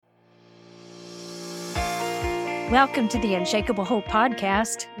Welcome to the Unshakable Hope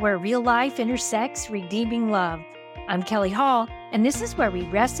Podcast, where real life intersects redeeming love. I'm Kelly Hall, and this is where we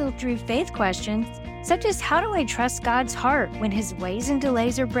wrestle through faith questions such as how do I trust God's heart when His ways and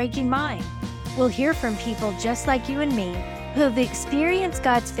delays are breaking mine? We'll hear from people just like you and me who have experienced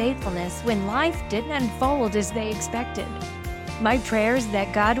God's faithfulness when life didn't unfold as they expected. My prayer is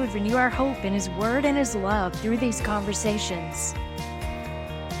that God would renew our hope in His Word and His love through these conversations.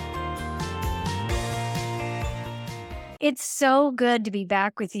 It's so good to be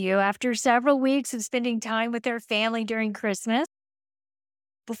back with you after several weeks of spending time with our family during Christmas.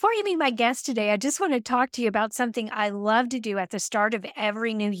 Before you meet my guest today, I just want to talk to you about something I love to do at the start of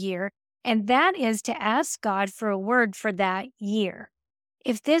every new year, and that is to ask God for a word for that year.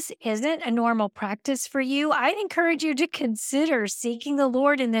 If this isn't a normal practice for you, I'd encourage you to consider seeking the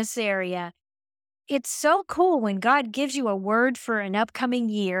Lord in this area. It's so cool when God gives you a word for an upcoming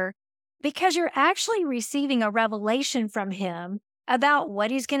year, because you're actually receiving a revelation from Him about what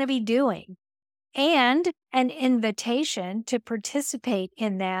He's going to be doing and an invitation to participate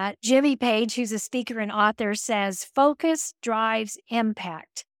in that. Jimmy Page, who's a speaker and author, says, focus drives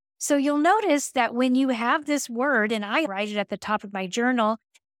impact. So you'll notice that when you have this word, and I write it at the top of my journal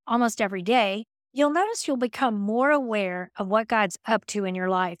almost every day, you'll notice you'll become more aware of what God's up to in your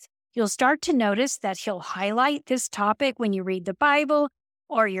life. You'll start to notice that He'll highlight this topic when you read the Bible,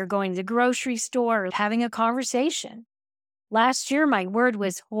 or you're going to the grocery store or having a conversation. Last year, my word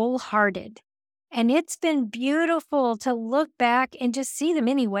was wholehearted. And it's been beautiful to look back and just see the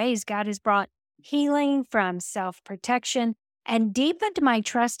many ways God has brought healing from self-protection and deepened my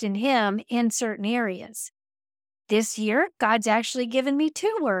trust in Him in certain areas. This year, God's actually given me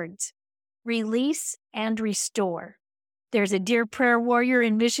two words: release and restore. There's a dear prayer warrior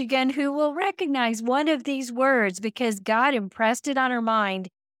in Michigan who will recognize one of these words because God impressed it on her mind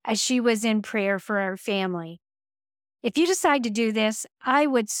as she was in prayer for our family. If you decide to do this, I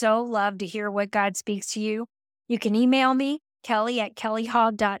would so love to hear what God speaks to you. You can email me,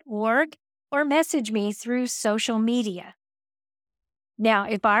 kelly@kellyhall.org, or message me through social media. Now,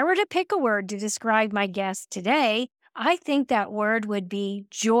 if I were to pick a word to describe my guest today, I think that word would be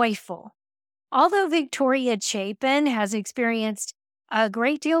joyful. Although Victoria Chapin has experienced a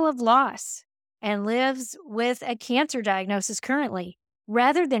great deal of loss and lives with a cancer diagnosis currently,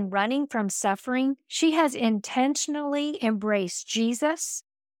 rather than running from suffering, she has intentionally embraced Jesus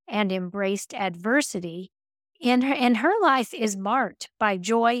and embraced adversity, and her life is marked by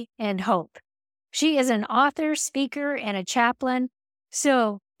joy and hope. She is an author, speaker, and a chaplain.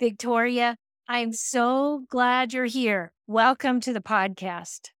 So, Victoria, I'm so glad you're here. Welcome to the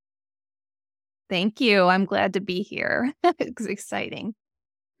podcast. Thank you. I'm glad to be here. It's exciting.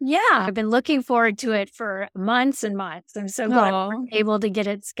 Yeah, I've been looking forward to it for months and months. I'm so glad we're able to get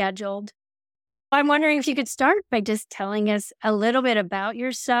it scheduled. I'm wondering if you could start by just telling us a little bit about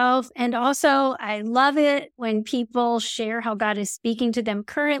yourself. And also, I love it when people share how God is speaking to them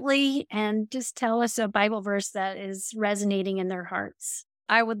currently, and just tell us a Bible verse that is resonating in their hearts.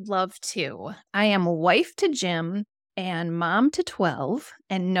 I would love to. I am a wife to Jim and mom to 12.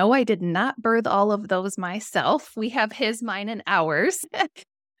 And no, I did not birth all of those myself. We have his, mine, and ours.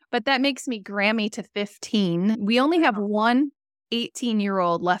 But that makes me Grammy to 15. We only have one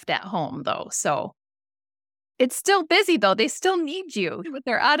 18-year-old left at home, though. So it's still busy, though. They still need you, but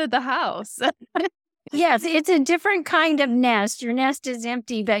they're out of the house. Yes, it's a different kind of nest. Your nest is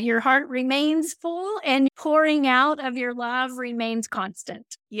empty, but your heart remains full, and pouring out of your love remains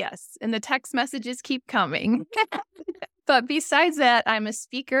constant. Yes, and the text messages keep coming. But besides that, I'm a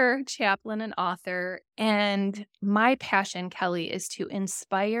speaker, chaplain, and author, and my passion, Kelly, is to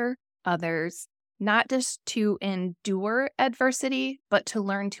inspire others, not just to endure adversity, but to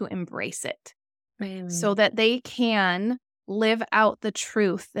learn to embrace it so that they can live out the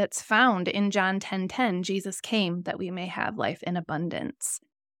truth that's found in John 10:10. Jesus came that we may have life in abundance.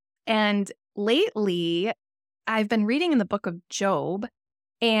 And lately, I've been reading in the book of Job,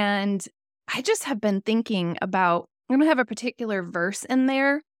 and I just have been thinking about, I don't have a particular verse in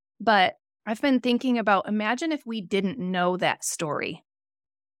there, but I've been thinking about, imagine if we didn't know that story.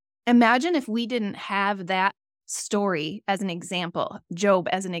 Imagine if we didn't have that story as an example, Job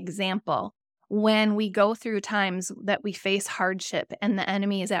as an example, when we go through times that we face hardship and the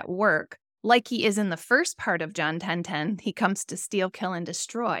enemy is at work, like he is in the first part of John 10:10, he comes to steal, kill, and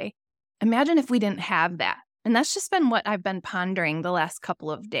destroy. Imagine if we didn't have that. And that's just been what I've been pondering the last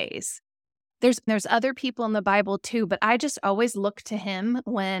couple of days. There's other people in the Bible too, but I just always look to him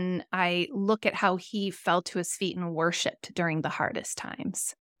when I look at how he fell to his feet and worshiped during the hardest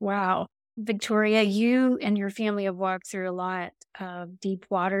times. Wow. Victoria, you and your family have walked through a lot of deep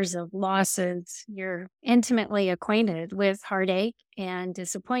waters of losses. You're intimately acquainted with heartache and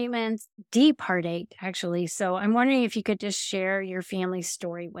disappointments, deep heartache, actually. So I'm wondering if you could just share your family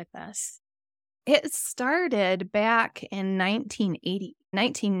story with us. It started back in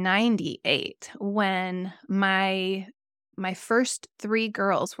 1998 when my first 3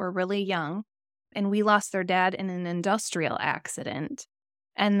 girls were really young, and we lost their dad in an industrial accident.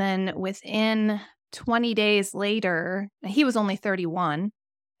 And then within 20 days later, he was only 31,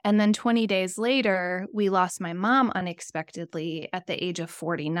 and then 20 days later, we lost my mom unexpectedly at the age of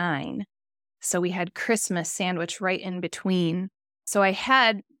 49. So we had Christmas sandwiched right in between. So I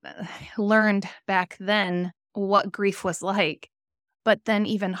had learned back then what grief was like. But then,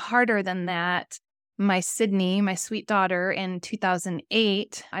 even harder than that, my Sydney, my sweet daughter, in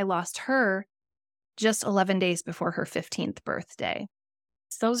 2008, I lost her just 11 days before her 15th birthday.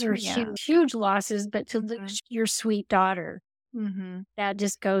 Those are Yeah. huge, huge losses, but to Mhm. lose your sweet daughter, Mhm. that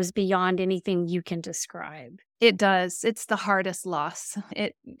just goes beyond anything you can describe. It does. It's the hardest loss.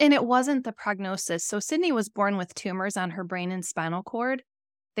 It wasn't the prognosis. So Sydney was born with tumors on her brain and spinal cord.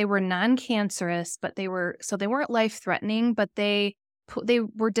 They were non-cancerous, but they weren't life-threatening, but they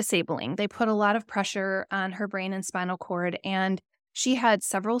were disabling. They put a lot of pressure on her brain and spinal cord, and she had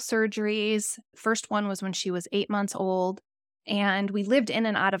several surgeries. First one was when she was 8 months old, and we lived in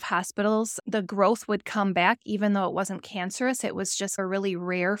and out of hospitals. The growth would come back even though it wasn't cancerous. It was just a really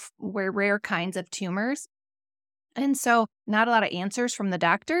rare kinds of tumors. And so, not a lot of answers from the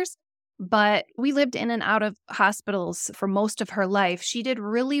doctors, but we lived in and out of hospitals for most of her life. She did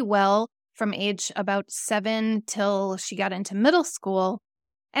really well from age about 7 till she got into middle school.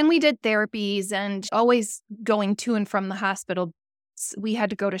 And we did therapies and always going to and from the hospital. We had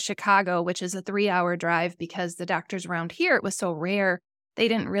to go to Chicago, which is a 3-hour drive because the doctors around here, it was so rare. They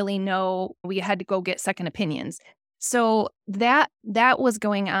didn't really know. We had to go get second opinions. So that was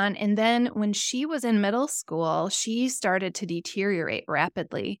going on, and then when she was in middle school, she started to deteriorate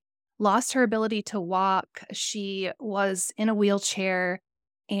rapidly. Lost her ability to walk. She was in a wheelchair,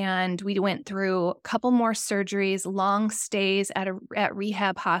 and we went through a couple more surgeries, long stays at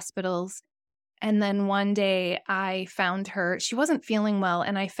rehab hospitals. And then one day I found her, she wasn't feeling well,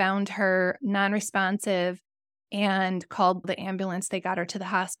 and I found her non-responsive and called the ambulance. They got her to the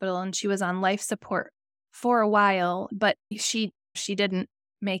hospital, and she was on life support for a while, but she didn't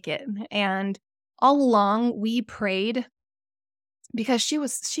make it. And all along we prayed because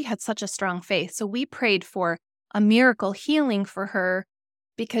she had such a strong faith. So we prayed for a miracle healing for her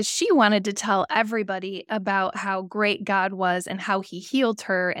because she wanted to tell everybody about how great God was and how he healed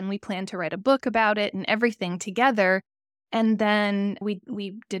her, and we planned to write a book about it and everything together. And then we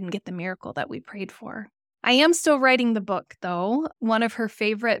didn't get the miracle that we prayed for. I am still writing the book, though. One of her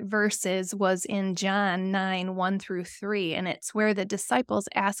favorite verses was in John 9, 1 through 3, and it's where the disciples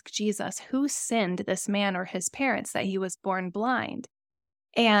ask Jesus, who sinned, this man or his parents, that he was born blind?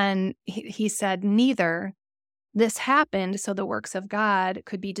 And he said, neither. This happened so the works of God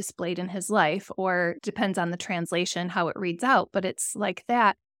could be displayed in his life, or depends on the translation, how it reads out, but it's like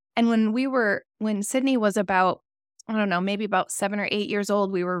that. And when Sydney was about, I don't know, maybe about 7 or 8 years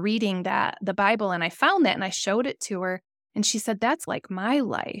old, we were reading the Bible, and I found that and I showed it to her, and she said, that's like my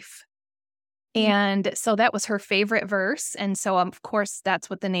life. And so that was her favorite verse. And so, of course, that's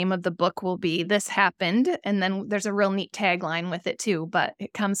what the name of the book will be. This happened. And then there's a real neat tagline with it too, but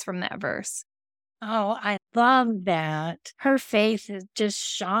it comes from that verse. Oh, I love that. Her faith just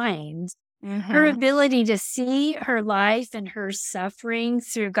shines. Her Mm-hmm. ability to see her life and her suffering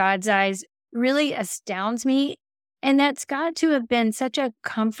through God's eyes really astounds me. And that's got to have been such a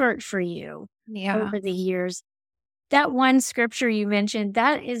comfort for you Yeah. over the years. That one scripture you mentioned,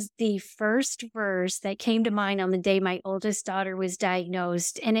 that is the first verse that came to mind on the day my oldest daughter was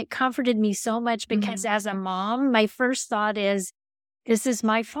diagnosed. And it comforted me so much because as a mom, my first thought is, this is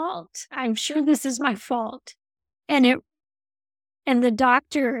my fault. I'm sure this is my fault. And the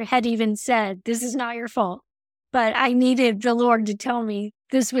doctor had even said, this is not your fault. But I needed the Lord to tell me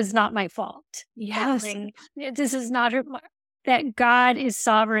this was not my fault. Yes. This is not that God is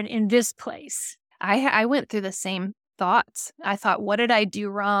sovereign in this place. I went through the same thoughts. I thought, what did I do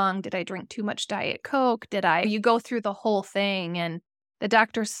wrong? Did I drink too much Diet Coke? You go through the whole thing, and the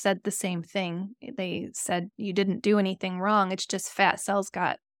doctors said the same thing. They said, you didn't do anything wrong. It's just fat cells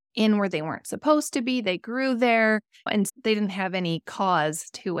got in where they weren't supposed to be. They grew there, and they didn't have any cause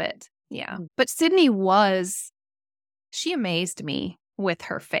to it. Yeah. But Sydney she amazed me with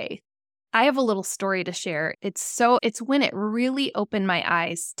her faith. I have a little story to share. It's when it really opened my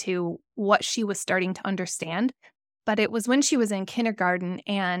eyes to what she was starting to understand. But it was when she was in kindergarten,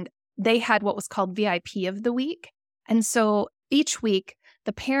 and they had what was called VIP of the week. And so each week,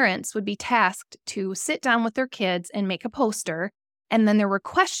 the parents would be tasked to sit down with their kids and make a poster. And then there were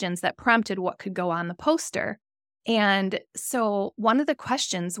questions that prompted what could go on the poster. And so one of the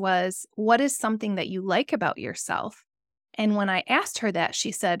questions was, what is something that you like about yourself? And when I asked her that,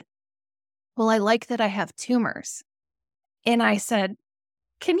 she said, well, I like that I have tumors. And I said,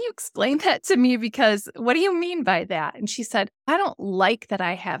 can you explain that to me? Because what do you mean by that? And she said, I don't like that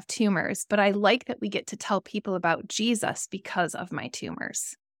I have tumors, but I like that we get to tell people about Jesus because of my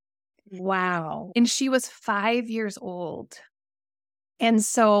tumors. Wow. And she was 5 years old. And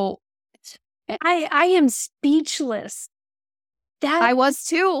so I am speechless. I was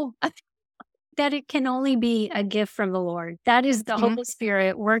too. That it can only be a gift from the Lord. That is the Mhm. Holy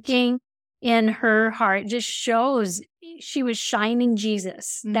Spirit working in her heart. Just shows she was shining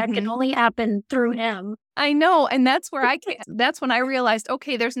Jesus. That can Mhm. only happen through him. I know. And that's where that's when I realized,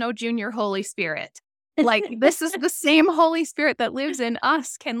 okay, there's no junior Holy Spirit. Like, this is the same Holy Spirit that lives in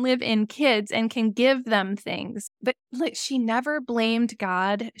us, can live in kids and can give them things. But like, she never blamed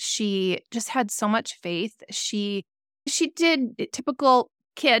God. She just had so much faith. She did typical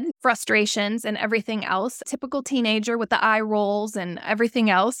kid frustrations and everything else, typical teenager with the eye rolls and everything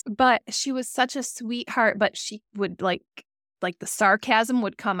else. But she was such a sweetheart, but she would like the sarcasm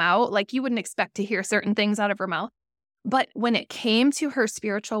would come out. Like, you wouldn't expect to hear certain things out of her mouth. But when it came to her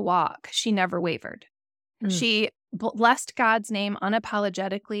spiritual walk, she never wavered. She blessed God's name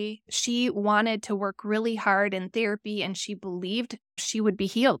unapologetically. She wanted to work really hard in therapy, and she believed she would be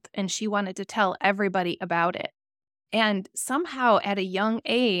healed, and she wanted to tell everybody about it. And somehow at a young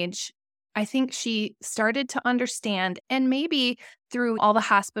age, I think she started to understand, and maybe through all the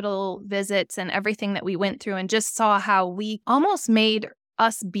hospital visits and everything that we went through, and just saw how we almost made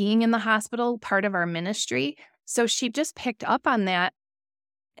us being in the hospital part of our ministry. So she just picked up on that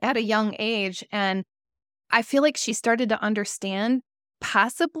at a young age. And I feel like she started to understand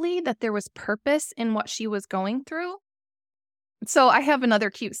possibly that there was purpose in what she was going through. So I have another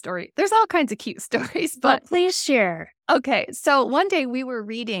cute story. There's all kinds of cute stories, but please share. okay. So one day we were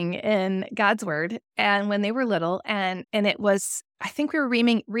reading in God's Word, and when they were little, and it was, I think we were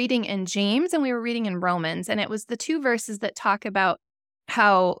reading in James and we were reading in Romans, and it was the two verses that talk about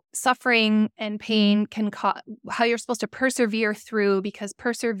how suffering and pain can how you're supposed to persevere through, because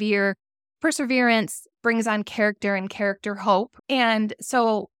perseverance brings on character, and character hope. And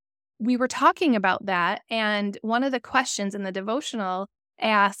so we were talking about that, and one of the questions in the devotional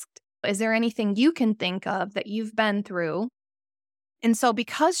asked, is there anything you can think of that you've been through? And so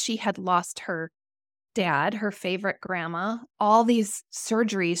because she had lost her dad, her favorite grandma, all these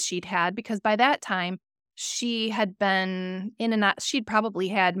surgeries she'd had, because by that time she had been in and out, she'd probably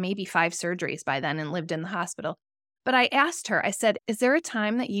had maybe 5 surgeries by then and lived in the hospital. But I asked her, I said, is there a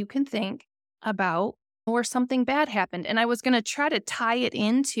time that you can think about where something bad happened? And I was going to try to tie it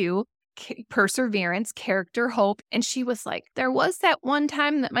into perseverance, character, hope. And she was like, there was that one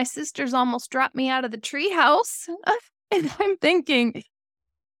time that my sisters almost dropped me out of the treehouse. And I'm thinking,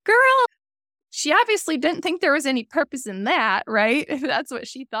 girl, she obviously didn't think there was any purpose in that, right? If that's what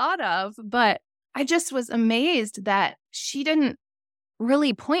she thought of. But I just was amazed that she didn't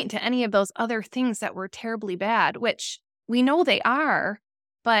really point to any of those other things that were terribly bad, which we know they are.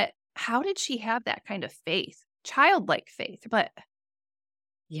 But how did she have that kind of faith? Childlike faith. But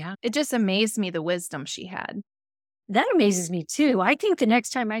Yeah. it just amazed me, the wisdom she had. That amazes me too. I think the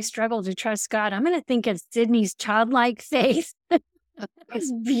next time I struggle to trust God, I'm going to think of Sydney's childlike faith.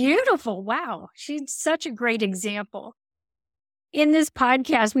 It's beautiful. Wow. She's such a great example. In this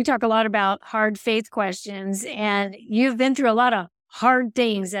podcast, we talk a lot about hard faith questions, and you've been through a lot of hard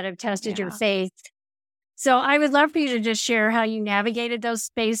things that have tested your Yeah. faith. So I would love for you to just share how you navigated those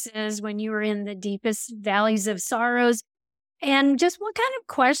spaces when you were in the deepest valleys of sorrows, and just what kind of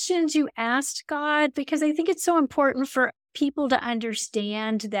questions you asked God, because I think it's so important for people to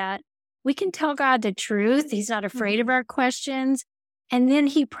understand that we can tell God the truth. He's not afraid of our questions. And then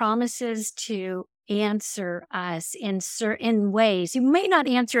he promises to answer us in certain ways. He may not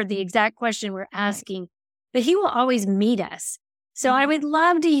answer the exact question we're asking, but he will always meet us. So I would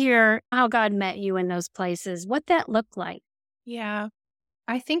love to hear how God met you in those places, what that looked like. Yeah.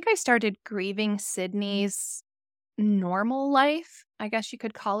 I think I started grieving Sydney's normal life. I guess you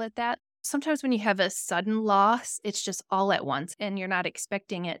could call it that. Sometimes when you have a sudden loss, it's just all at once and you're not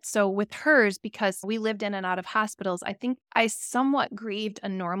expecting it. So with hers, because we lived in and out of hospitals, I think I somewhat grieved a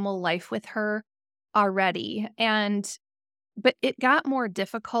normal life with her already. But it got more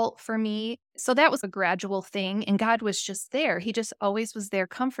difficult for me. So that was a gradual thing. And God was just there. He just always was there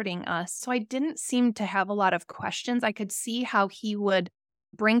comforting us. So I didn't seem to have a lot of questions. I could see how he would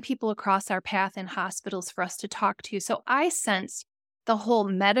bring people across our path in hospitals for us to talk to. So I sensed the whole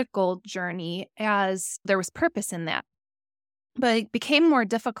medical journey as there was purpose in that. But it became more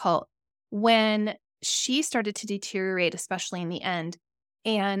difficult when she started to deteriorate, especially in the end.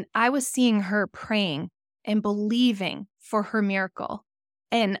 And I was seeing her praying and believing for her miracle.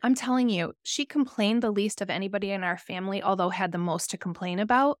 And I'm telling you, she complained the least of anybody in our family, although had the most to complain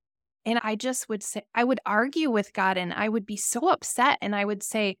about. And I just would say, I would argue with God and I would be so upset. And I would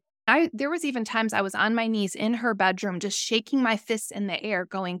say, there was even times I was on my knees in her bedroom, just shaking my fists in the air,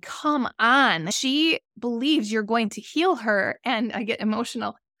 going, come on. She believes you're going to heal her. And I get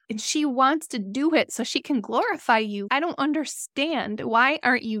emotional. And she wants to do it so she can glorify you. I don't understand. Why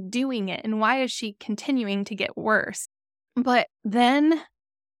aren't you doing it? And why is she continuing to get worse? But then,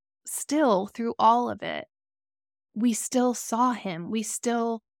 still, through all of it, we still saw him. We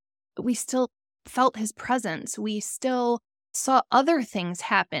still felt his presence. We still saw other things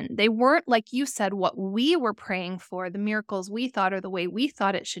happen. They weren't, like you said, what we were praying for, the miracles we thought or the way we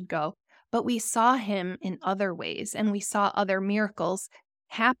thought it should go, but we saw him in other ways and we saw other miracles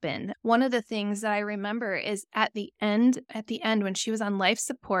happen. One of the things that I remember is at the end, when she was on life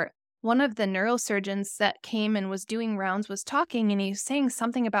support, one of the neurosurgeons that came and was doing rounds was talking, and he was saying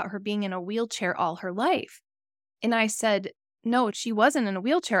something about her being in a wheelchair all her life. And I said, no, she wasn't in a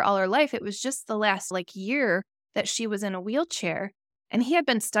wheelchair all her life. It was just the last year that she was in a wheelchair. And he had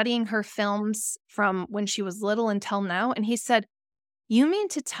been studying her films from when she was little until now. And he said, you mean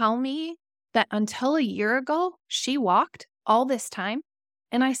to tell me that until a year ago, she walked all this time?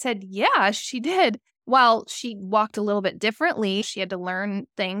 And I said, yeah, she did. Well, she walked a little bit differently. She had to learn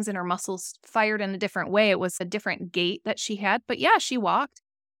things and her muscles fired in a different way. It was a different gait that she had. But yeah, she walked.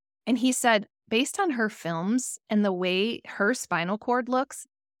 And he said, based on her films and the way her spinal cord looks,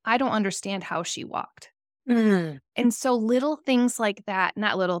 I don't understand how she walked. Mm. And so little things like that,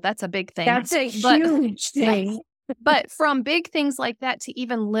 not little, that's a big thing. That's a huge thing. But from big things like that to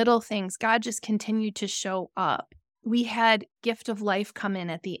even little things, God just continued to show up. We had Gift of Life come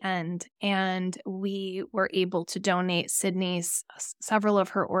in at the end, and we were able to donate Sydney's several of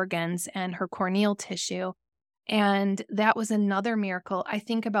her organs and her corneal tissue. And that was another miracle. I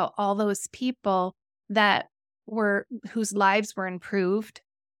think about all those people whose lives were improved.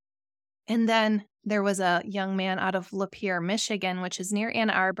 And then there was a young man out of Lapeer, Michigan, which is near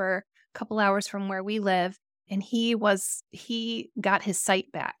Ann Arbor, a couple hours from where we live. And he got his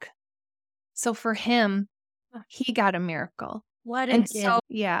sight back. So for him, he got a miracle. What a And gift. so,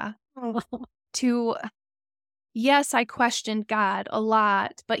 yeah, yes, I questioned God a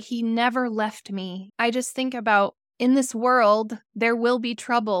lot, but he never left me. I just think about, in this world, there will be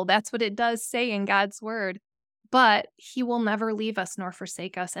trouble. That's what it does say in God's word. But he will never leave us nor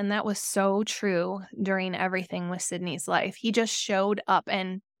forsake us. And that was so true during everything with Sydney's life. He just showed up,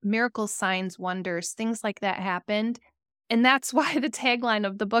 and miracles, signs, wonders, things like that happened. And that's why the tagline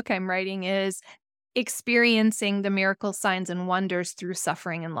of the book I'm writing is experiencing the miracle, signs, and wonders through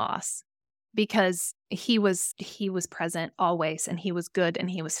suffering and loss. Because he was present always, and he was good, and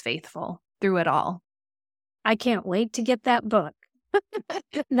he was faithful through it all. I can't wait to get that book.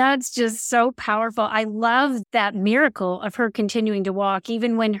 That's just so powerful. I love that miracle of her continuing to walk,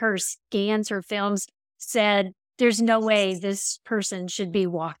 even when her scans, her films said, there's no way this person should be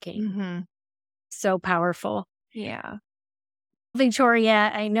walking. Mm-hmm. So powerful. Yeah.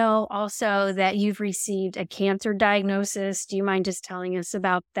 Victoria, I know also that you've received a cancer diagnosis. Do you mind just telling us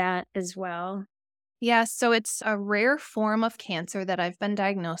about that as well? Yeah, so it's a rare form of cancer that I've been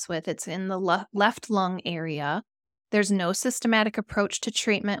diagnosed with. It's in the left lung area. There's no systematic approach to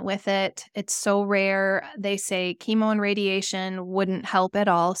treatment with it. It's so rare. They say chemo and radiation wouldn't help at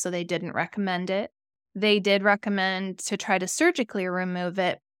all, so they didn't recommend it. They did recommend to try to surgically remove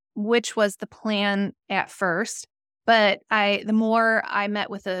it, which was the plan at first. But the more I met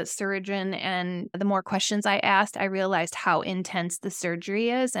with a surgeon and the more questions I asked, I realized how intense the surgery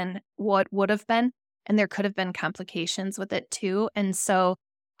is and what would have been. And there could have been complications with it too. And so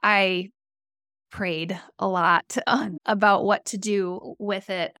I prayed a lot about what to do with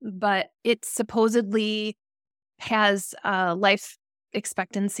it. But it supposedly has a life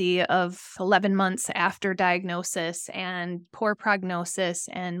expectancy of 11 months after diagnosis, and poor prognosis,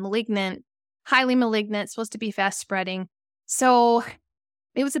 and malignant, highly malignant, supposed to be fast spreading. So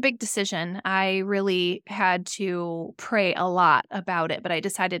it was a big decision. I really had to pray a lot about it, but I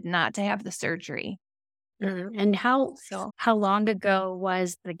decided not to have the surgery. And how long ago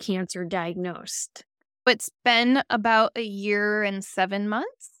was the cancer diagnosed? It's been about a year and 7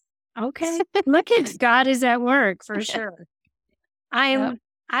 months. Okay. Look at God is at work for sure. I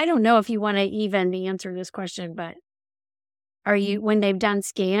don't know if you want to even answer this question, but when they've done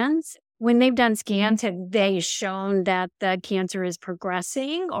scans? When they've done scans, have they shown that the cancer is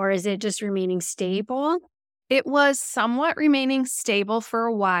progressing, or is it just remaining stable? It was somewhat remaining stable for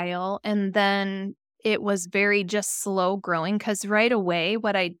a while, and then it was very just slow growing, because right away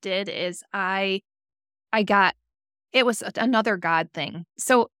what I did is I got it was another God thing.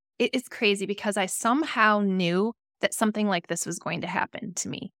 So it's crazy because I somehow knew that something like this was going to happen to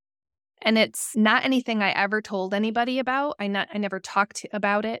me. And it's not anything I ever told anybody about. I never talked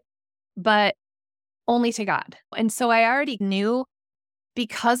about it, but only to God. And so I already knew,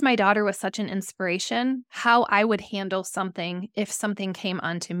 because my daughter was such an inspiration, how I would handle something if something came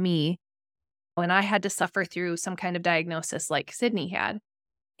onto me when I had to suffer through some kind of diagnosis like Sydney had.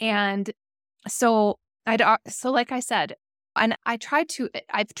 And so like I said, and I've tried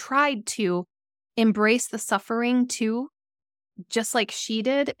to embrace the suffering too, just like she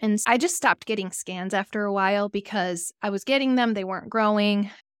did. And I just stopped getting scans after a while because I was getting them, they weren't growing.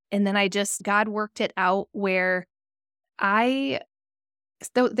 And then God worked it out where there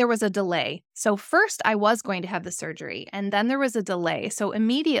was a delay. So first I was going to have the surgery, and then there was a delay. So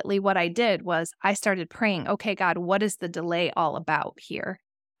immediately what I did was I started praying, okay, God, what is the delay all about here?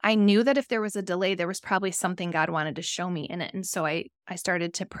 I knew that if there was a delay, there was probably something God wanted to show me in it. And so I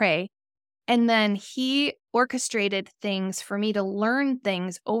started to pray. And then he orchestrated things for me to learn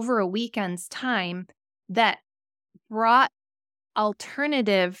things over a weekend's time that brought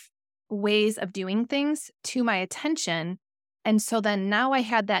alternative ways of doing things to my attention. And so then now I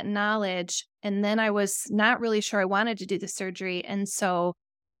had that knowledge, and then I was not really sure I wanted to do the surgery. And so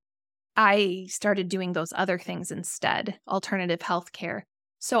I started doing those other things instead, alternative healthcare.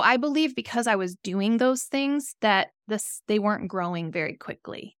 So I believe because I was doing those things that they weren't growing very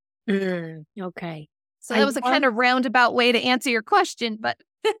quickly. Okay. So that was a kind of roundabout way to answer your question, but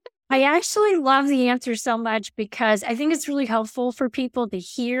I actually love the answer so much because I think it's really helpful for people to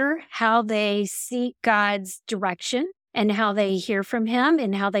hear how they seek God's direction and how they hear from him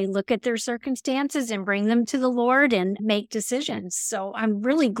and how they look at their circumstances and bring them to the Lord and make decisions. So I'm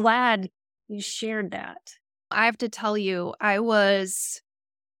really glad you shared that. I have to tell you, I was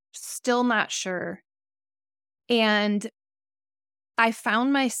still not sure. And I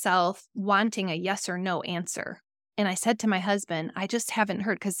found myself wanting a yes or no answer. And I said to my husband, I just haven't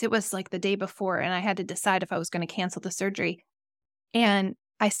heard, because it was like the day before and I had to decide if I was going to cancel the surgery. And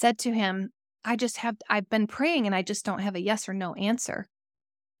I said to him, I've been praying and I just don't have a yes or no answer.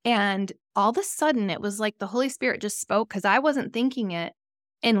 And all of a sudden it was like the Holy Spirit just spoke, because I wasn't thinking it.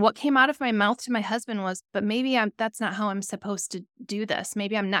 And what came out of my mouth to my husband was, but maybe that's not how I'm supposed to do this.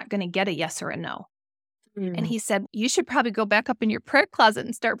 Maybe I'm not going to get a yes or a no. And he said, you should probably go back up in your prayer closet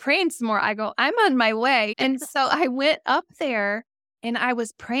and start praying some more. I go, I'm on my way. And so I went up there and I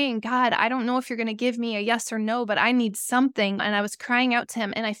was praying, God, I don't know if you're going to give me a yes or no, but I need something. And I was crying out to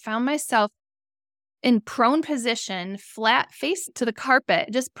him, and I found myself in prone position, flat face to the carpet,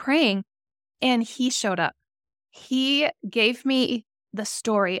 just praying. And he showed up. He gave me the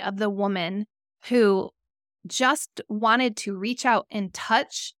story of the woman who just wanted to reach out and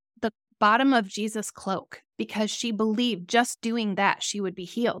touch the bottom of Jesus' cloak because she believed just doing that she would be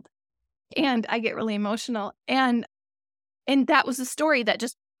healed. And I get really emotional. And that was a story that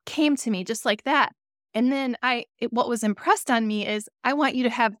just came to me just like that. And then what was impressed on me is, I want you to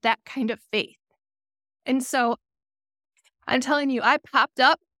have that kind of faith. And so I'm telling you, I popped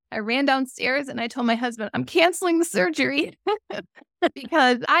up, I ran downstairs, and I told my husband, I'm canceling the surgery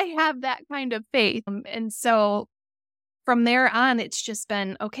because I have that kind of faith. And so from there on, it's just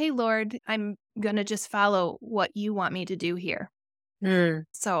been, okay, Lord, I'm going to just follow what you want me to do here.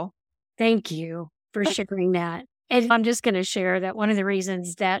 So thank you for sharing that. And I'm just going to share that one of the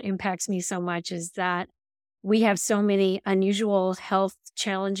reasons that impacts me so much is that we have so many unusual health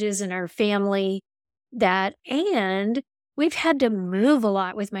challenges in our family and we've had to move a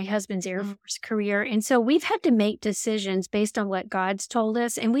lot with my husband's Air Force career. And so we've had to make decisions based on what God's told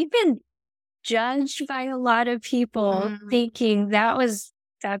us. And we've been judged by a lot of people thinking that's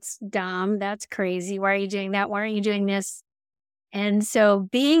dumb. That's crazy. Why are you doing that? Why aren't you doing this? And so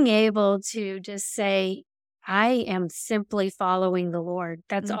being able to just say, I am simply following the Lord.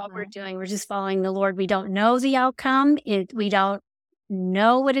 That's all we're doing. We're just following the Lord. We don't know the outcome. We don't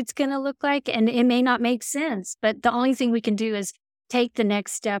know what it's going to look like, and it may not make sense. But the only thing we can do is take the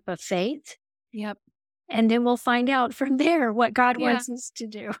next step of faith. Yep. And then we'll find out from there what God wants us to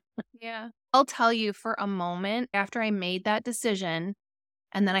do. Yeah. I'll tell you, for a moment after I made that decision,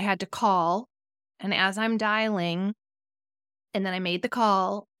 and then I had to call, and as I'm dialing, and then I made the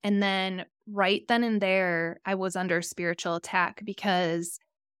call, and then right then and there, I was under spiritual attack, because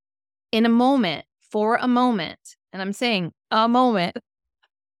for a moment, and I'm saying a moment,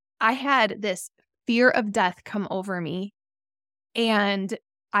 I had this fear of death come over me, and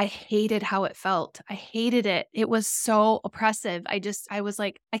I hated how it felt. I hated it. It was so oppressive. I was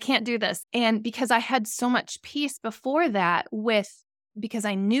like, I can't do this. And because I had so much peace before that because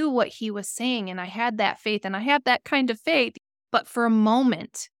I knew what he was saying and I had that faith and I had that kind of faith. But for a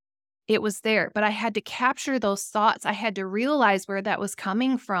moment, it was there. But I had to capture those thoughts. I had to realize where that was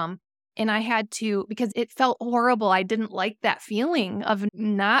coming from. And I had to, because it felt horrible. I didn't like that feeling of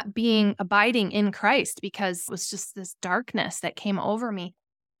not being abiding in Christ because it was just this darkness that came over me.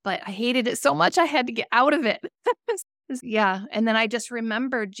 But I hated it so much, I had to get out of it. Yeah. And then I just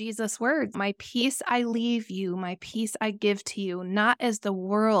remembered Jesus' words, my peace I leave you, my peace I give to you, not as the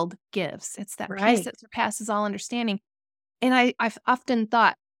world gives. It's that peace Right. that surpasses all understanding. And I've often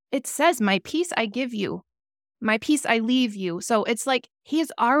thought, it says, my peace I give you. My peace I leave you. So it's like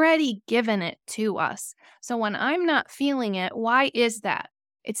he's already given it to us. So when I'm not feeling it, why is that?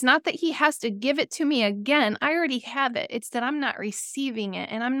 It's not that he has to give it to me again. I already have it. It's that I'm not receiving it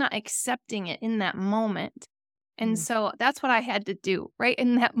and I'm not accepting it in that moment. And Mm. so that's what I had to do right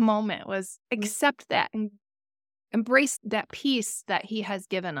in that moment was accept that and embrace that peace that he has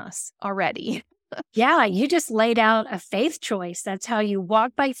given us already. Yeah, you just laid out a faith choice. That's how you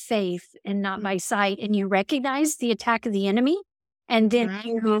walk by faith and not by sight. And you recognize the attack of the enemy. And then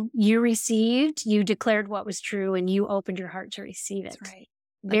Mhm. you declared what was true and you opened your heart to receive it. That's right.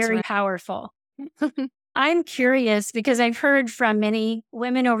 That's Very right. powerful. I'm curious because I've heard from many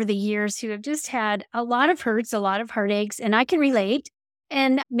women over the years who have just had a lot of hurts, a lot of heartaches, and I can relate.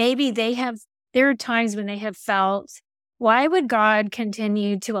 And maybe there are times when they have felt, why would God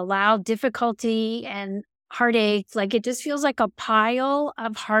continue to allow difficulty and heartache? Like it just feels like a pile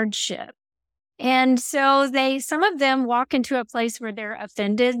of hardship. And so some of them walk into a place where they're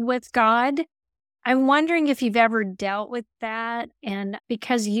offended with God. I'm wondering if you've ever dealt with that, and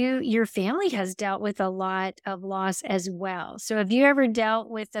because your family has dealt with a lot of loss as well. So have you ever dealt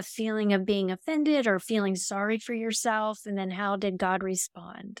with the feeling of being offended or feeling sorry for yourself? And then how did God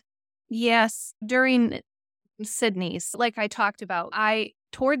respond? Yes. During Sydney's, like I talked about,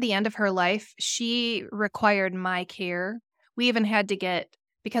 toward the end of her life, she required my care. We even had to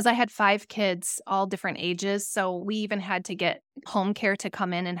because I had 5 kids, all different ages. So we even had to get home care to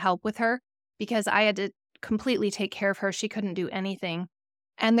come in and help with her because I had to completely take care of her. She couldn't do anything.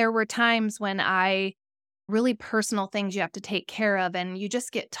 And there were times when really personal things you have to take care of, and you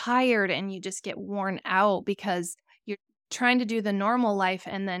just get tired and you just get worn out because you're trying to do the normal life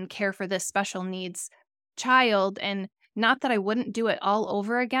and then care for this special needs child. And not that I wouldn't do it all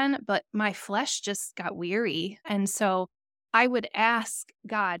over again, but my flesh just got weary. And so I would ask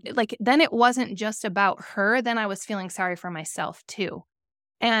God, like, then it wasn't just about her. Then I was feeling sorry for myself too.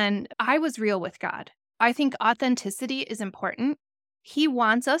 And I was real with God. I think authenticity is important. He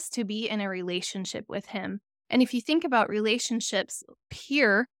wants us to be in a relationship with him. And if you think about relationships,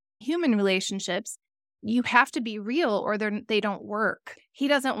 pure human relationships, you have to be real or they don't work. He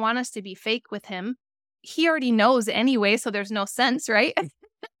doesn't want us to be fake with him. He already knows anyway, so there's no sense, right?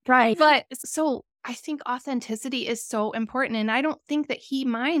 Right. But so I think authenticity is so important. And I don't think that he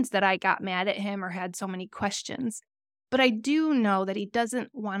minds that I got mad at him or had so many questions. But I do know that he doesn't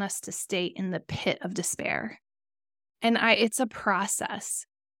want us to stay in the pit of despair. And it's a process.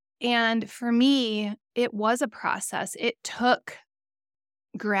 And for me, it was a process. It took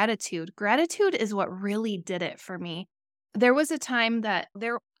gratitude. Gratitude is what really did it for me. There was a time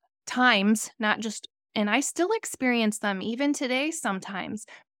times, not just, and I still experience them even today sometimes,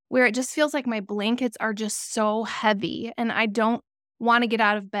 where it just feels like my blankets are just so heavy and I don't want to get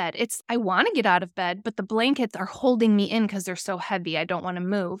out of bed. I want to get out of bed, but the blankets are holding me in because they're so heavy. I don't want to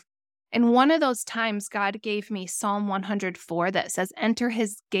move. And one of those times, God gave me Psalm 104 that says, enter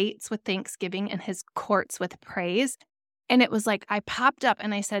his gates with thanksgiving and his courts with praise. And it was like I popped up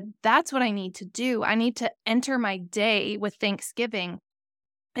and I said, that's what I need to do. I need to enter my day with thanksgiving.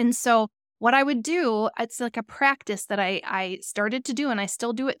 And so what I would do, it's like a practice that I started to do, and I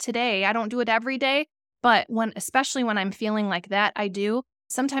still do it today. I don't do it every day, but especially when I'm feeling like that, I do.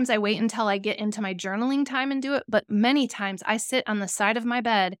 Sometimes I wait until I get into my journaling time and do it, but many times I sit on the side of my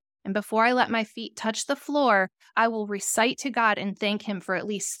bed, and before I let my feet touch the floor, I will recite to God and thank him for at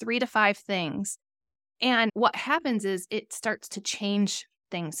least 3 to 5 things. And what happens is it starts to change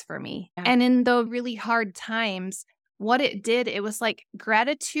things for me. Yeah. And in the really hard times, what it did, it was like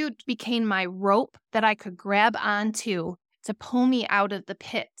gratitude became my rope that I could grab onto to pull me out of the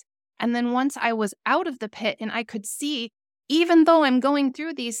pit. And then once I was out of the pit and I could see, even though I'm going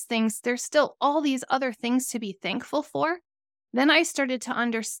through these things, there's still all these other things to be thankful for. Then I started to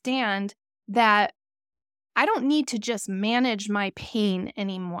understand that I don't need to just manage my pain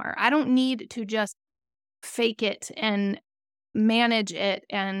anymore. I don't need to just fake it and manage it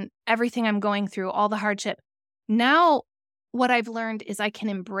and everything I'm going through, all the hardship. Now, what I've learned is I can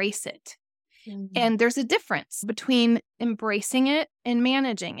embrace it. And there's a difference between embracing it and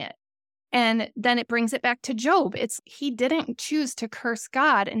managing it. And then it brings it back to Job. He didn't choose to curse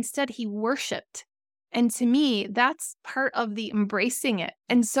God. Instead, he worshiped. And to me, that's part of the embracing it.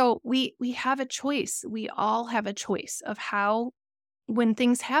 And so we have a choice. We all have a choice of how, when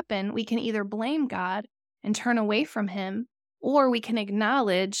things happen, we can either blame God and turn away from him, or we can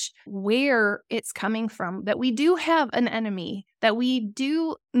acknowledge where it's coming from, that we do have an enemy, that we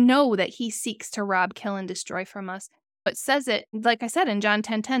do know that he seeks to rob, kill, and destroy from us. It says it, like I said, in John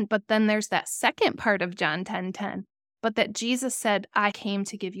 10:10, but then there's that second part of John 10:10, but that Jesus said, I came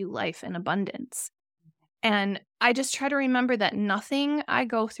to give you life in abundance. And I just try to remember that nothing I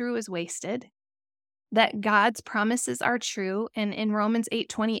go through is wasted, that God's promises are true. And in Romans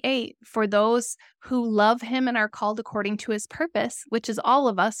 8:28, for those who love him and are called according to his purpose, which is all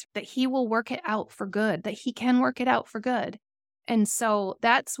of us, that he will work it out for good, that he can work it out for good. And so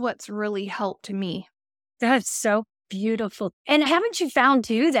that's what's really helped me. That's so beautiful. And haven't you found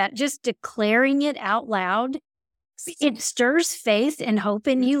too that just declaring it out loud, it stirs faith and hope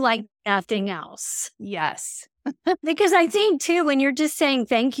in you like nothing else? Yes. Because I think too, when you're just saying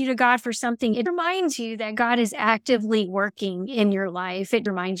thank you to God for something, it reminds you that God is actively working in your life. It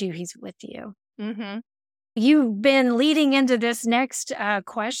reminds you he's with you. Mm-hmm. You've been leading into this next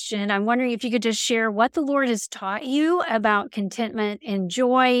question. I'm wondering if you could just share what the Lord has taught you about contentment and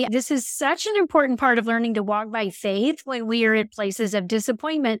joy. This is such an important part of learning to walk by faith when we are in places of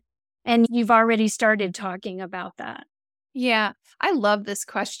disappointment. And you've already started talking about that. Yeah, I love this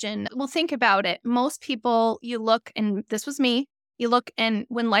question. Well, think about it. Most people, you look, and this was me, you look, and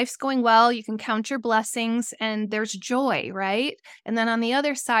when life's going well, you can count your blessings and there's joy, right? And then on the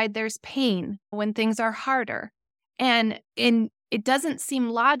other side, there's pain when things are harder. And it doesn't seem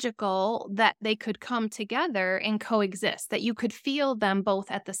logical that they could come together and coexist, that you could feel them both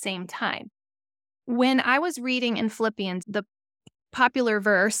at the same time. When I was reading in Philippians, the popular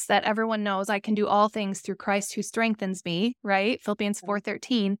verse that everyone knows, I can do all things through Christ who strengthens me, right? Philippians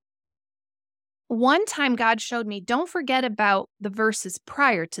 4:13. One time God showed me, don't forget about the verses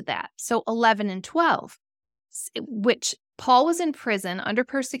prior to that. So 11 and 12, which Paul was in prison under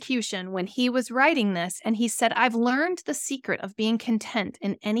persecution when he was writing this. And he said, I've learned the secret of being content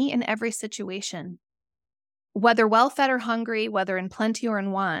in any and every situation, whether well-fed or hungry, whether in plenty or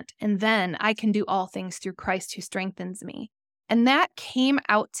in want. And then I can do all things through Christ who strengthens me. And that came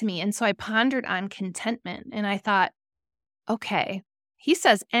out to me. And so I pondered on contentment and I thought, okay, he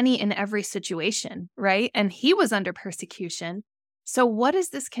says any and every situation, right? And he was under persecution. So what does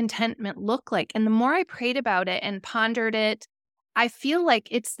this contentment look like? And the more I prayed about it and pondered it, I feel like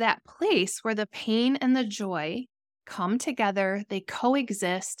it's that place where the pain and the joy come together, they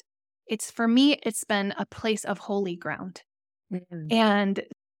coexist. For me, it's been a place of holy ground. Mm-hmm. And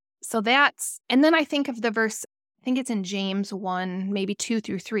so and then I think of the verse, I think it's in James 1, maybe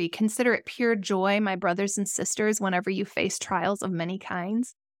 2-3. Consider it pure joy, my brothers and sisters, whenever you face trials of many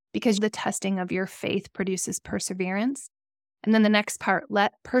kinds, because the testing of your faith produces perseverance. And then the next part,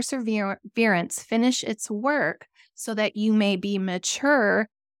 let perseverance finish its work so that you may be mature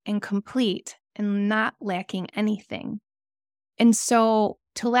and complete and not lacking anything. And so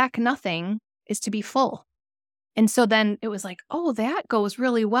to lack nothing is to be full. And so then it was like, oh, that goes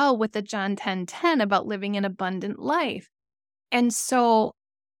really well with the John 10:10 about living an abundant life. And so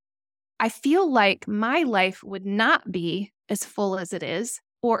I feel like my life would not be as full as it is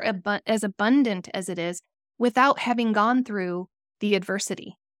or as abundant as it is without having gone through the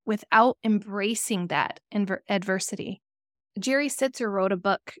adversity, without embracing that adversity. Jerry Sitzer wrote a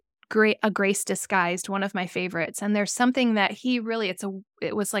book, A Grace Disguised, one of my favorites. And there's something that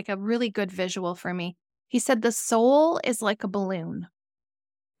it was like a really good visual for me. He said, the soul is like a balloon.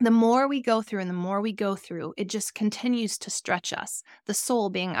 The more we go through and the more we go through, it just continues to stretch us. The soul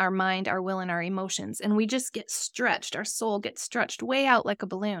being our mind, our will, and our emotions. And we just get stretched. Our soul gets stretched way out like a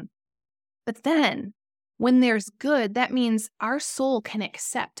balloon. But then when there's good, that means our soul can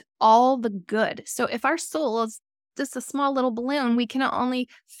accept all the good. So if our soul is just a small little balloon, we can only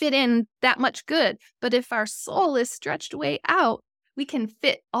fit in that much good. But if our soul is stretched way out, we can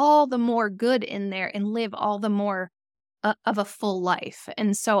fit all the more good in there and live all the more of a full life.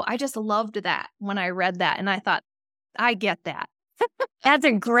 And so I just loved that when I read that. And I thought, I get that. That's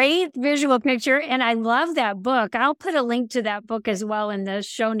a great visual picture. And I love that book. I'll put a link to that book as well in the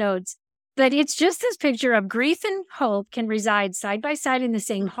show notes. But it's just this picture of grief and hope can reside side by side in the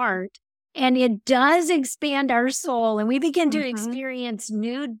same heart. And it does expand our soul, and we begin to Mhm. experience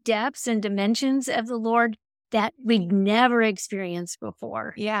new depths and dimensions of the Lord that we'd never experienced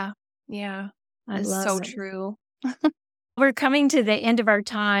before. Yeah. Yeah. I It's love so it. true. We're coming to the end of our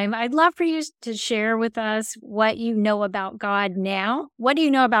time. I'd love for you to share with us what you know about God now. What do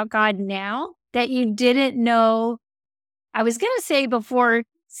you know about God now that you didn't know? I was going to say before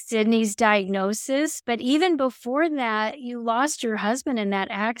Sydney's diagnosis, but even before that, you lost your husband in that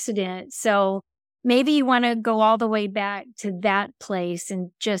accident. So maybe you want to go all the way back to that place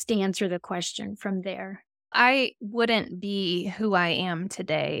and just answer the question from there. I wouldn't be who I am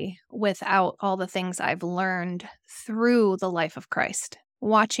today without all the things I've learned through the life of Christ,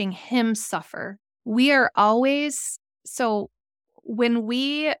 watching him suffer. We are always, so when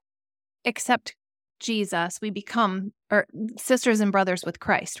we accept Jesus, we become sisters and brothers with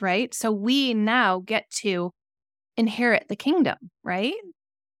Christ, right? So we now get to inherit the kingdom, right?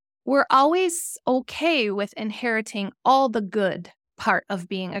 We're always okay with inheriting all the good part of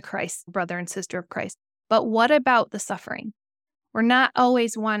being a Christ brother and sister of Christ. But what about the suffering? We're not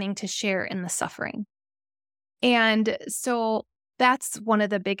always wanting to share in the suffering. And so that's one of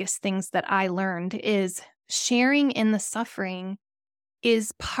the biggest things that I learned is sharing in the suffering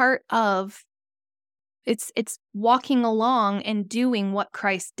is part of it's walking along and doing what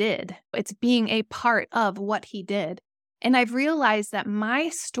Christ did. It's being a part of what he did. And I've realized that my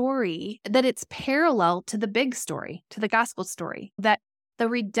story, that it's parallel to the big story, to the gospel story, that the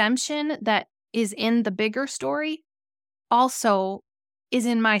redemption that is in the bigger story also is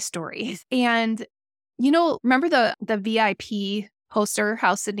in my story. And, remember the VIP poster,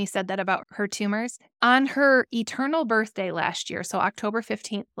 how Sydney said that about her tumors? On her eternal birthday last year, so October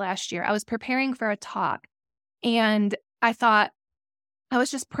 15th last year, I was preparing for a talk and I thought, I was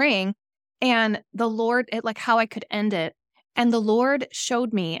just praying and the Lord, like how I could end it. And the Lord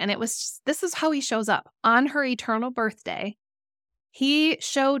showed me, and this is how he shows up on her eternal birthday. He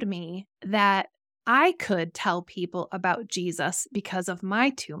showed me that I could tell people about Jesus because of my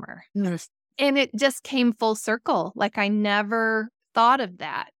tumor. Yes. And it just came full circle. Like I never thought of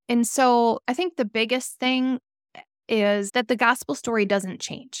that. And so I think the biggest thing is that the gospel story doesn't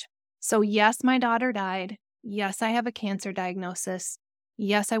change. So, yes, my daughter died. Yes, I have a cancer diagnosis.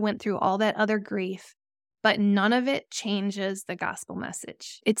 Yes, I went through all that other grief, but none of it changes the gospel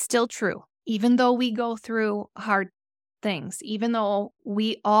message. It's still true. Even though we go through hard things, even though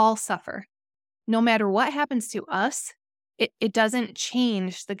we all suffer, no matter what happens to us, it doesn't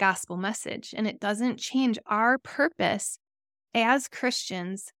change the gospel message and it doesn't change our purpose as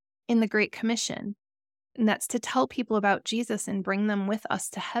Christians in the Great Commission. And that's to tell people about Jesus and bring them with us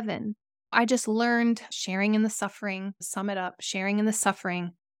to heaven. I just learned sharing in the suffering, sum it up, sharing in the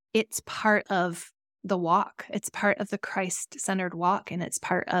suffering, it's part of the walk. It's part of the Christ-centered walk, and it's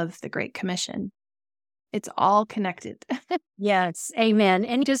part of the Great Commission. It's all connected. Yes. Amen.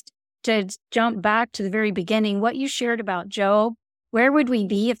 And just to jump back to the very beginning, what you shared about Job, where would we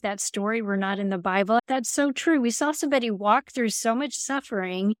be if that story were not in the Bible? That's so true. We saw somebody walk through so much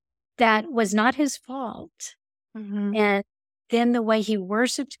suffering that was not his fault. Mhm. And then the way he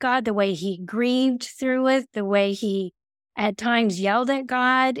worshiped God, the way he grieved through it, the way he at times yelled at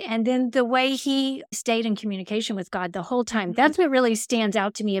God, and then the way he stayed in communication with God the whole time. Mhm. That's what really stands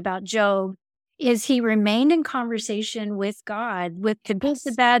out to me about Job is he remained in conversation with God, with the good,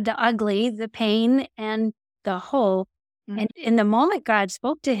 the Yes. bad, the ugly, the pain, and the whole. Mm. And in the moment God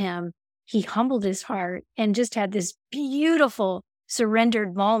spoke to him, he humbled his heart and just had this beautiful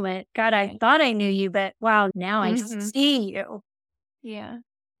surrendered moment. God, I thought I knew you, but wow, now I Mhm. see you. Yeah.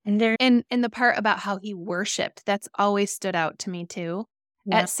 And there, And the part about how he worshiped, that's always stood out to me too.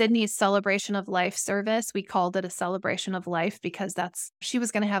 yeah, At Sydney's celebration of life service, we called it a celebration of life because she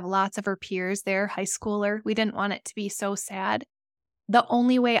was going to have lots of her peers there, high schooler. We didn't want it to be so sad. The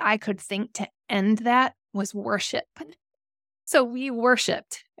only way I could think to end that was worship. So we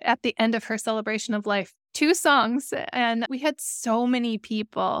worshiped at the end of her celebration of life, 2 songs. And we had so many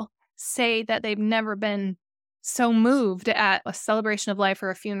people say that they've never been so moved at a celebration of life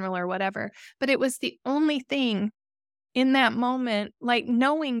or a funeral or whatever. But it was the only thing in that moment, like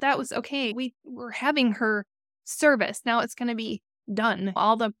knowing that was okay. We were having her service. Now it's going to be done.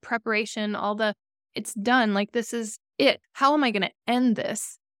 All the preparation, it's done. Like, this is it. How am I going to end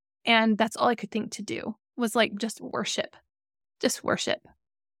this? And that's all I could think to do was like just worship. Just worship.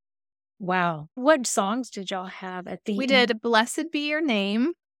 wow. What songs did y'all have at the We end? did Blessed Be Your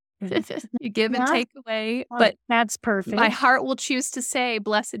Name. You give and Yeah. take away. Oh, But that's perfect. my heart will choose to say,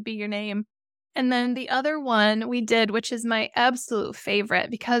 Blessed be your name. And then the other one we did, which is my absolute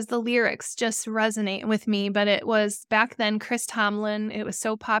favorite because the lyrics just resonate with me, but it was back then Chris Tomlin. It was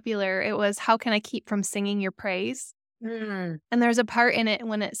so popular. It was How Can I Keep from Singing Your Praise? Mm. And there's a part in it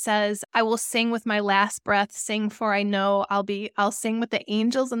when it says, I will sing with my last breath, sing for I know I'll sing with the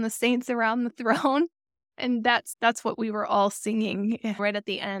angels and the saints around the throne. And that's what we were all singing right at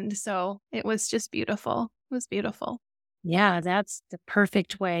the end. So it was just beautiful. It was beautiful. Yeah, that's the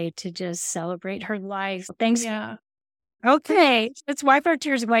perfect way to just celebrate her life. Thanks. Yeah. Okay, let's wipe our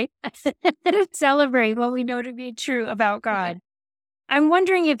tears away and celebrate what we know to be true about God. I'm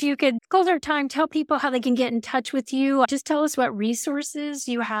wondering if you could close our time, tell people how they can get in touch with you. Just tell us what resources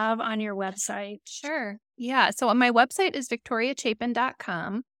you have on your website. Sure. Yeah. So my website is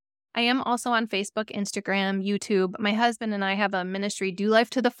victoriachapin.com. I am also on Facebook, Instagram, YouTube. My husband and I have a ministry, Do Life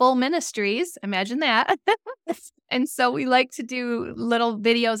to the Full Ministries. Imagine that. And so we like to do little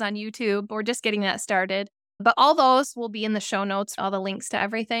videos on YouTube. We're just getting that started. But all those will be in the show notes, all the links to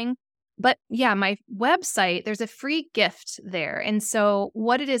everything. But yeah, my website, there's a free gift there. And so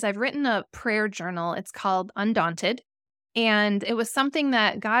what it is, I've written a prayer journal. It's called Undaunted. And it was something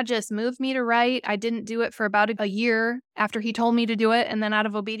that God just moved me to write. I didn't do it for about a year after he told me to do it. And then out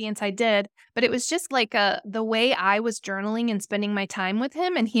of obedience, I did. But it was just like the way I was journaling and spending my time with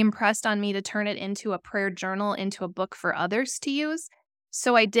him. And he impressed on me to turn it into a prayer journal, into a book for others to use.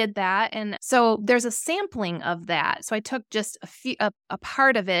 So I did that. And so there's a sampling of that. So I took just a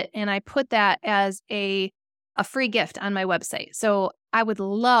part of it and I put that as a free gift on my website. So I would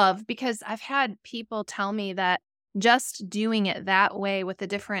love, because I've had people tell me that just doing it that way with the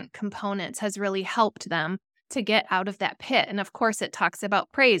different components has really helped them to get out of that pit. And of course, it talks about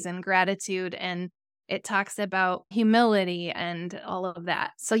praise and gratitude, and it talks about humility and all of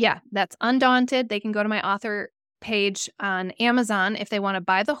that. So yeah, that's Undaunted. They can go to my author page on Amazon if they want to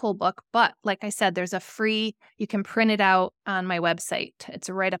buy the whole book. But like I said, there's a free, you can print it out on my website. It's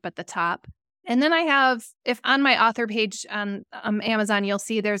right up at the top. And then I have, if on my author page on Amazon, you'll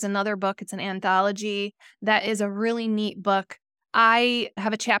see there's another book. It's an anthology that is a really neat book. I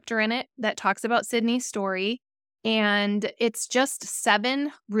have a chapter in it that talks about Sydney's story. And it's just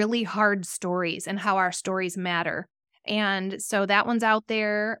 7 really hard stories and how our stories matter. And so that one's out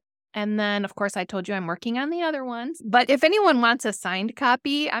there. And then, of course, I told you I'm working on the other ones. But if anyone wants a signed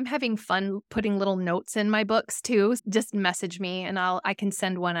copy, I'm having fun putting little notes in my books too. Just message me and I can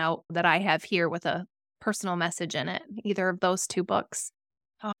send one out that I have here with a personal message in it, either of those 2 books.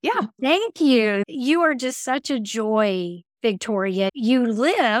 Yeah. Thank you. You are just such a joy, Victoria. You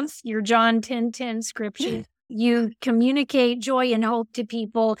live your John 10:10 scripture. You communicate joy and hope to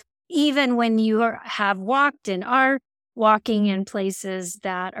people, even when you have walked and are walking in places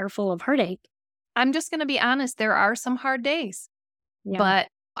that are full of heartache. I'm just going to be honest. There are some hard days, but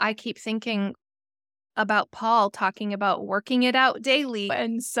I keep thinking about Paul talking about working it out daily.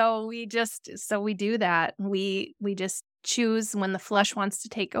 And so we do that. We just choose when the flesh wants to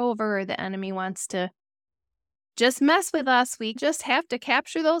take over or the enemy wants to just mess with us. We just have to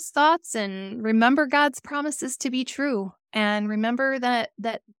capture those thoughts and remember God's promises to be true. And remember that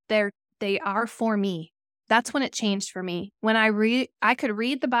they are for me. That's when it changed for me. When I could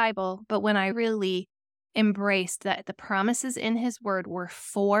read the Bible, but when I really embraced that the promises in his word were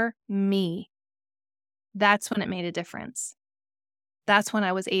for me, that's when it made a difference. That's when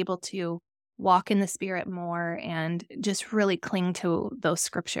I was able to walk in the Spirit more and just really cling to those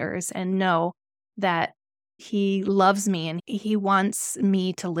scriptures and know that he loves me and he wants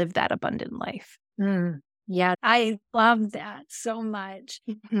me to live that abundant life. Yeah, I love that so much.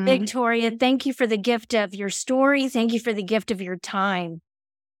 Victoria, thank you for the gift of your story. Thank you for the gift of your time.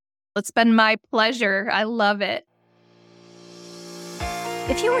 It's been my pleasure. I love it.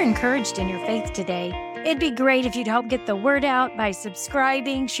 If you were encouraged in your faith today, it'd be great if you'd help get the word out by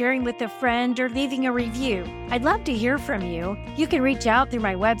subscribing, sharing with a friend, or leaving a review. I'd love to hear from you. You can reach out through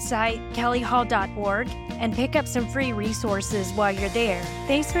my website, kellyhall.org, and pick up some free resources while you're there.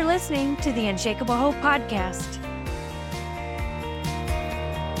 Thanks for listening to the Unshakable Hope Podcast.